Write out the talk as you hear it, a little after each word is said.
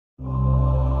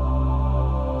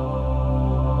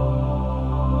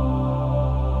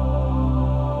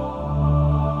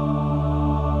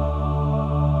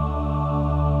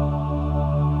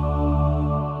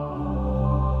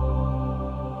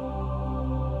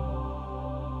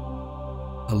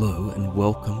Hello and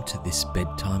welcome to this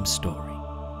bedtime story.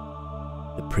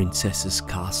 The Princess's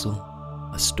Castle,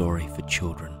 a story for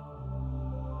children.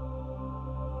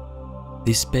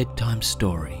 This bedtime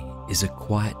story is a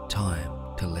quiet time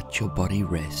to let your body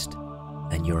rest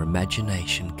and your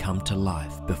imagination come to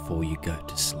life before you go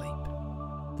to sleep.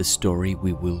 The story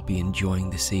we will be enjoying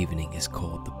this evening is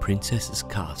called The Princess's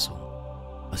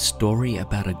Castle, a story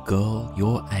about a girl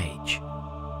your age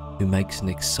who makes an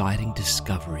exciting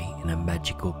discovery in a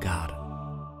magical garden.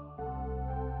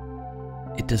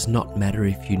 It does not matter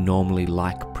if you normally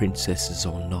like princesses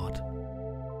or not.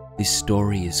 This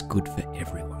story is good for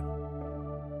everyone.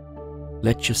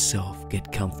 Let yourself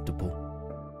get comfortable.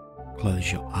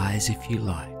 Close your eyes if you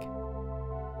like,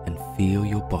 and feel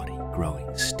your body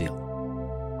growing still.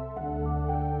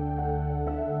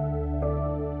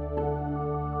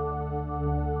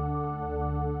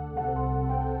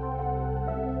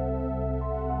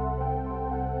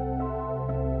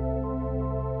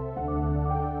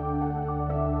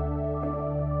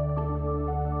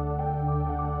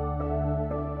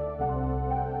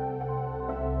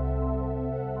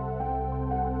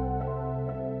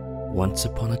 Once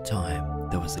upon a time,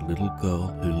 there was a little girl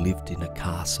who lived in a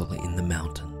castle in the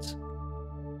mountains.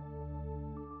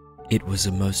 It was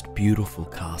a most beautiful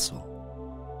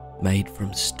castle, made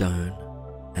from stone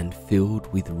and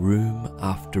filled with room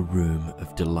after room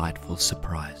of delightful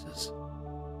surprises.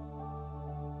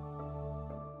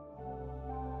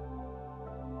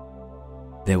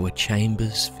 There were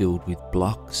chambers filled with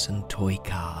blocks and toy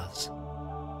cars,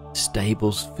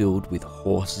 stables filled with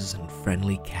horses and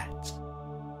friendly cats,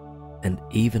 and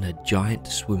even a giant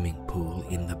swimming pool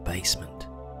in the basement.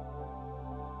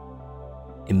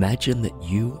 Imagine that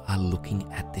you are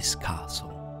looking at this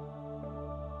castle,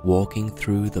 walking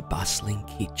through the bustling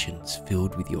kitchens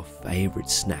filled with your favorite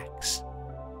snacks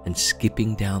and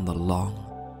skipping down the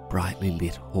long, brightly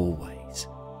lit hallways.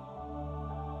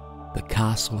 The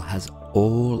castle has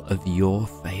all of your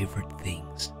favorite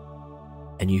things,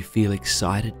 and you feel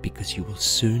excited because you will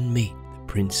soon meet the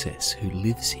princess who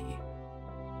lives here.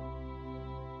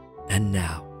 And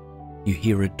now, you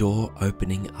hear a door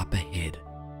opening up ahead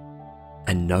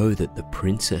and know that the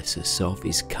princess herself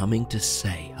is coming to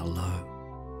say hello.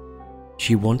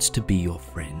 She wants to be your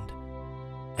friend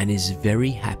and is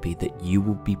very happy that you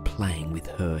will be playing with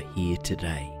her here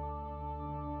today.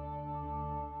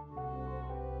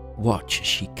 Watch as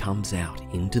she comes out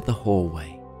into the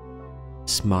hallway,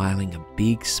 smiling a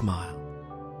big smile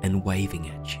and waving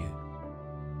at you.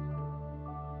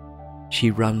 She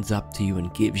runs up to you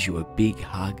and gives you a big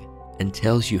hug and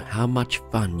tells you how much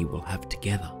fun you will have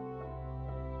together.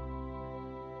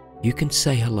 You can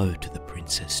say hello to the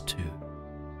princess too,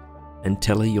 and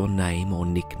tell her your name or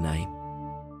nickname.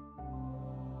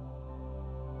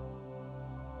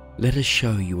 Let her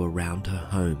show you around her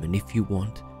home, and if you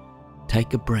want,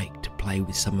 take a break to play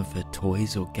with some of her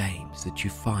toys or games that you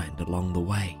find along the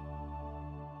way.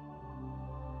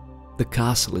 The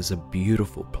castle is a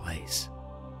beautiful place,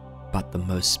 but the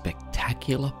most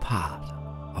spectacular part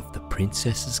of the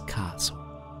princess's castle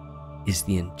is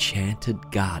the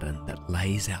enchanted garden that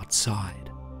lays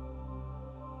outside.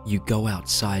 You go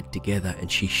outside together and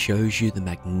she shows you the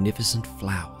magnificent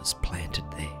flowers planted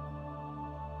there.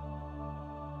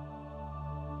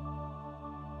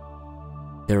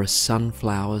 There are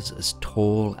sunflowers as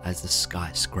tall as a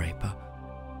skyscraper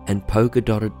and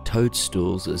polka-dotted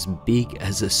toadstools as big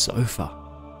as a sofa.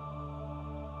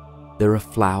 There are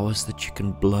flowers that you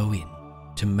can blow in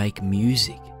to make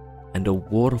music and a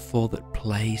waterfall that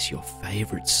plays your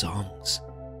favorite songs.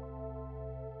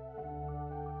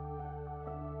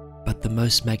 But the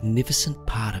most magnificent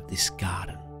part of this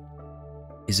garden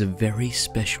is a very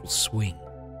special swing,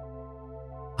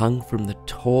 hung from the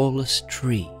tallest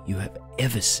tree you have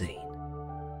ever seen.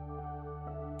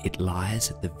 It lies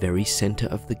at the very center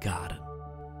of the garden,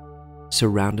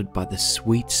 surrounded by the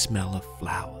sweet smell of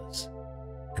flowers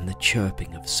and the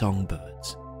chirping of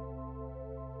songbirds.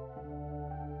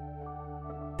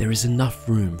 There is enough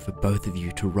room for both of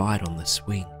you to ride on the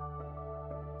swing,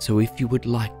 so if you would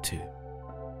like to,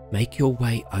 make your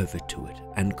way over to it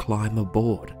and climb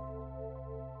aboard.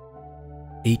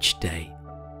 Each day,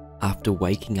 after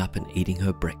waking up and eating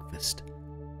her breakfast,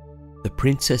 the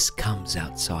princess comes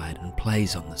outside and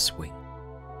plays on the swing.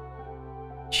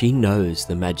 She knows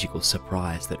the magical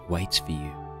surprise that waits for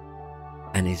you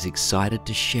and is excited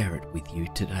to share it with you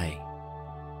today.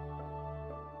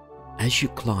 As you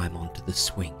climb onto the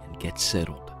swing and get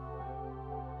settled,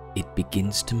 it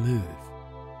begins to move,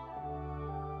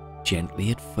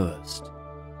 gently at first,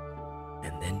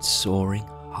 and then soaring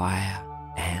higher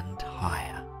and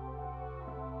higher.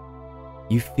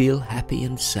 You feel happy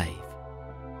and safe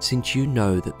Since you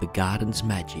know that the garden's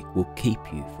magic will keep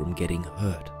you from getting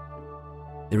hurt,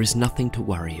 there is nothing to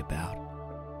worry about,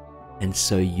 and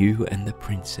so you and the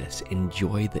princess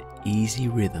enjoy the easy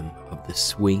rhythm of the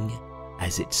swing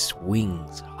as it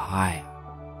swings higher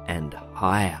and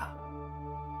higher.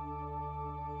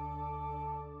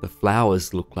 The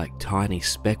flowers look like tiny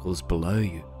speckles below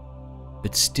you,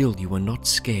 but still you are not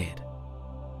scared.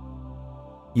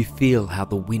 You feel how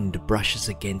the wind brushes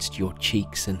against your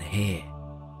cheeks and hair,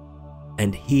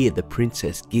 and hear the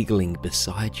princess giggling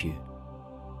beside you.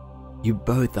 You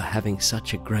both are having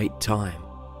such a great time.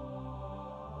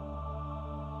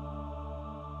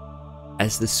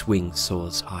 As the swing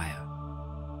soars higher,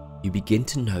 you begin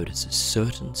to notice a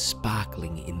certain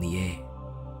sparkling in the air.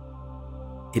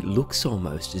 It looks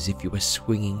almost as if you are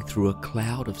swinging through a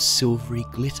cloud of silvery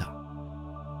glitter.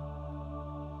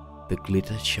 The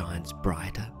glitter shines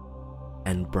brighter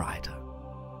and brighter,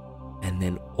 and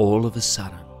then all of a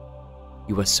sudden,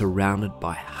 you are surrounded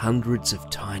by hundreds of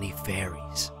tiny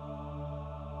fairies.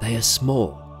 They are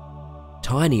small,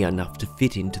 tiny enough to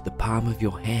fit into the palm of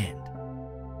your hand,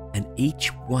 and each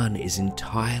one is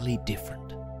entirely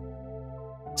different.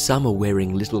 Some are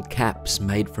wearing little caps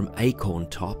made from acorn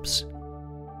tops,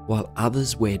 while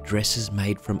others wear dresses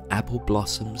made from apple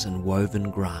blossoms and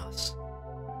woven grass.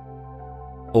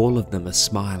 All of them are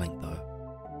smiling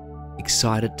though,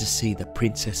 excited to see the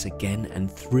princess again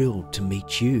and thrilled to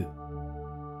meet you.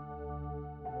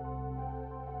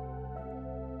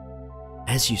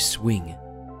 As you swing,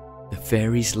 the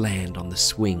fairies land on the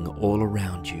swing all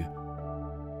around you.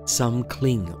 Some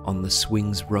cling on the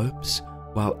swing's ropes,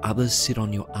 while others sit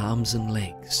on your arms and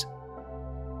legs.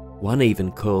 One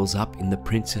even curls up in the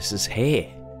princess's hair.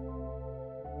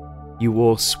 You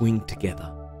all swing together,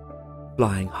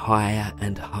 flying higher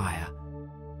and higher,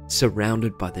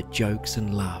 surrounded by the jokes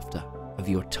and laughter of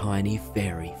your tiny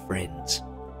fairy friends.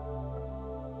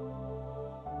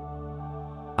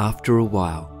 After a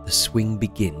while, the swing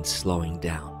begins slowing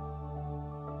down,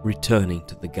 returning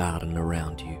to the garden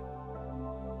around you.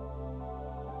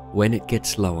 When it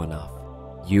gets low enough,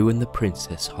 you and the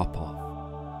princess hop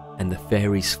off, and the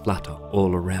fairies flutter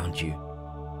all around you.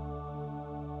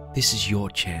 This is your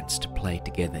chance to play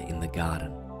together in the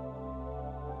garden.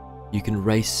 You can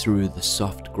race through the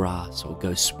soft grass or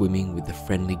go swimming with the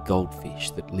friendly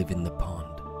goldfish that live in the pond.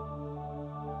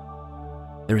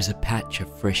 There is a patch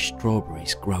of fresh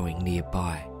strawberries growing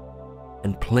nearby,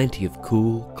 and plenty of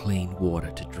cool, clean water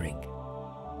to drink.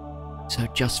 So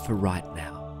just for right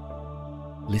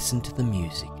now, listen to the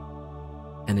music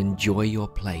and enjoy your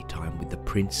playtime with the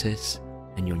princess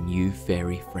and your new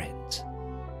fairy friends,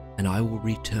 and I will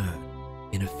return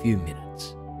in a few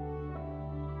minutes.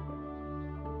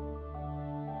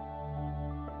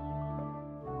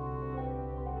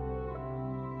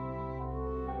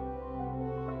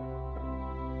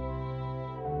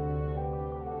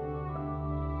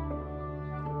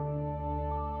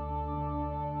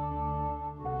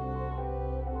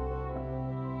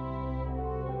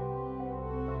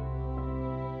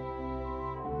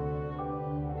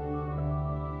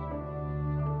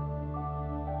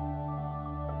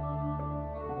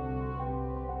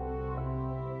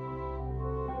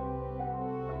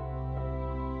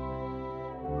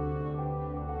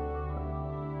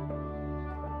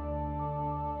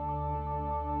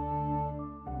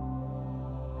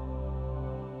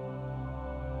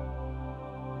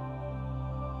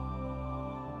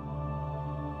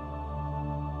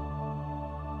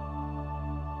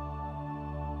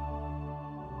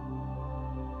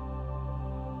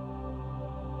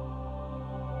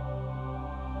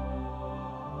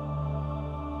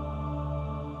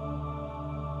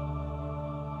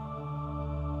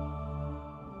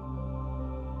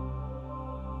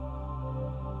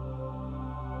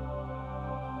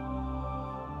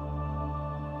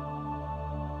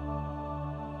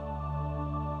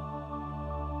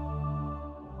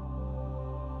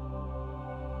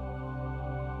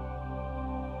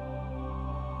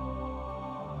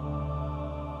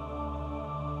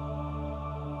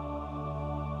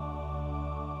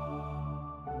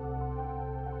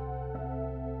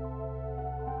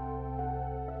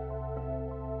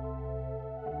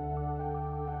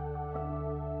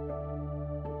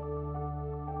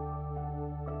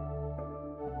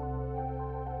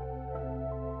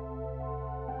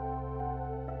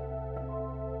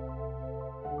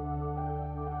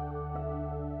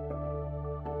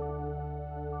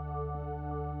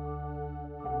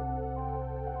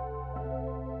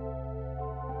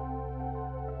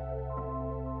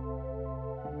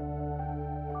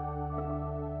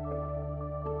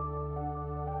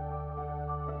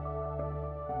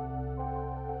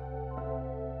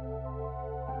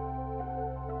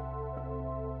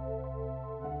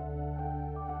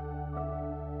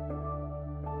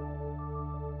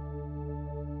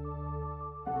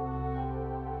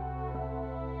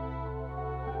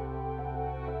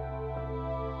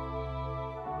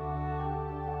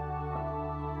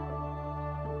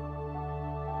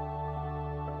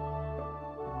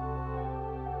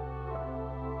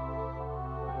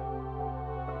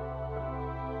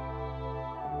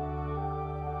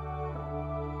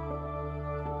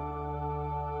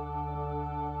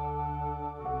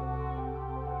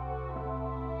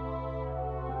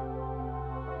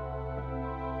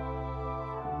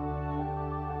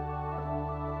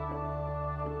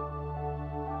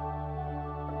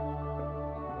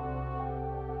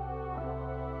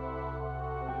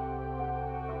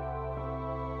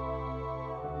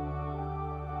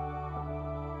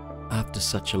 After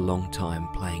such a long time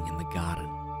playing in the garden,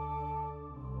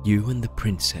 you and the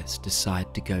princess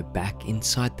decide to go back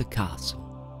inside the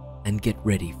castle and get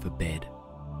ready for bed.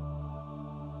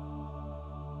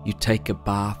 You take a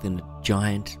bath in a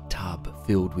giant tub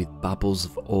filled with bubbles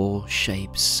of all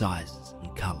shapes, sizes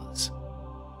and colours.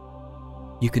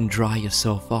 You can dry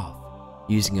yourself off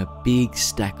using a big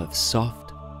stack of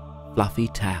soft, fluffy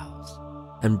towels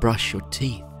and brush your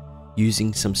teeth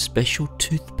using some special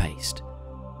toothpaste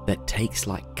that tastes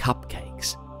like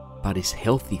cupcakes but is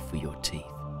healthy for your teeth.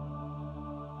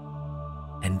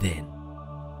 And then,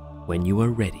 when you are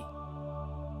ready,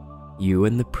 you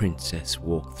and the princess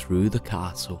walk through the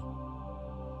castle,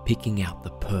 picking out the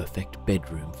perfect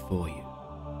bedroom for you.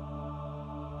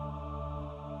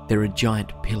 There are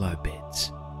giant pillow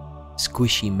beds,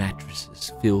 squishy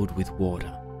mattresses filled with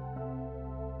water,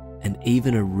 and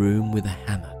even a room with a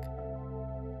hammock,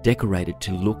 decorated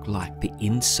to look like the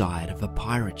inside of a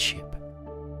pirate ship.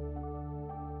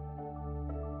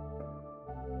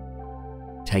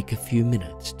 Take a few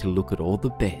minutes to look at all the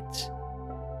beds,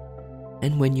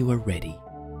 and when you are ready,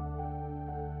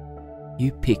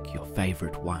 you pick your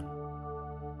favorite one.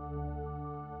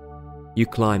 You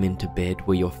climb into bed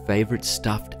where your favorite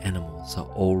stuffed animals are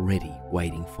already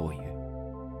waiting for you.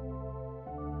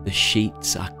 The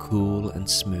sheets are cool and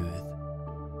smooth,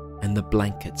 and the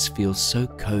blankets feel so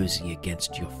cozy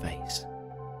against your face.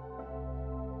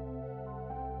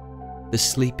 The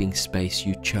sleeping space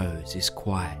you chose is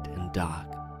quiet and dark,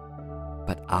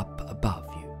 but up above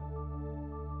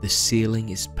you, the ceiling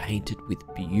is painted with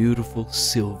beautiful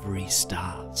silvery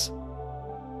stars.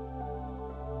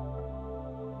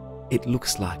 It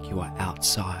looks like you are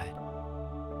outside,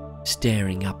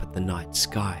 staring up at the night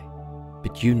sky,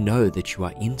 but you know that you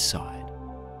are inside.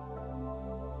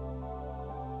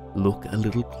 Look a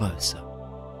little closer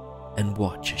and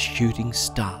watch a shooting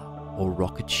star or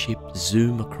rocket ship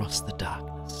zoom across the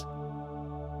darkness.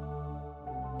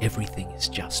 Everything is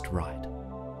just right,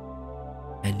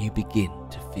 and you begin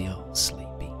to feel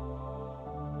sleepy.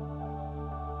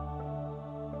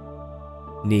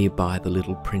 Nearby, the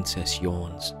little princess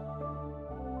yawns.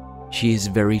 She is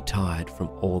very tired from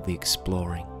all the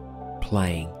exploring,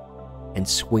 playing, and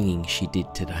swinging she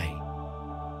did today.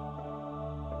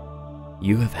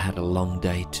 You have had a long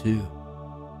day too.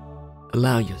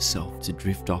 Allow yourself to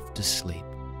drift off to sleep,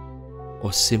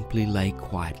 or simply lay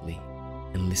quietly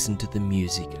and listen to the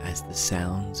music as the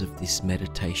sounds of this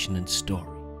meditation and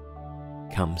story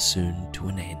come soon to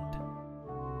an end.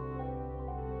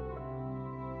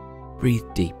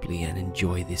 Breathe deeply and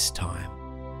enjoy this time.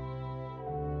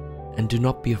 And do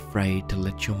not be afraid to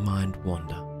let your mind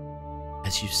wander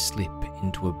as you slip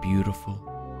into a beautiful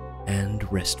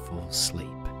and restful sleep.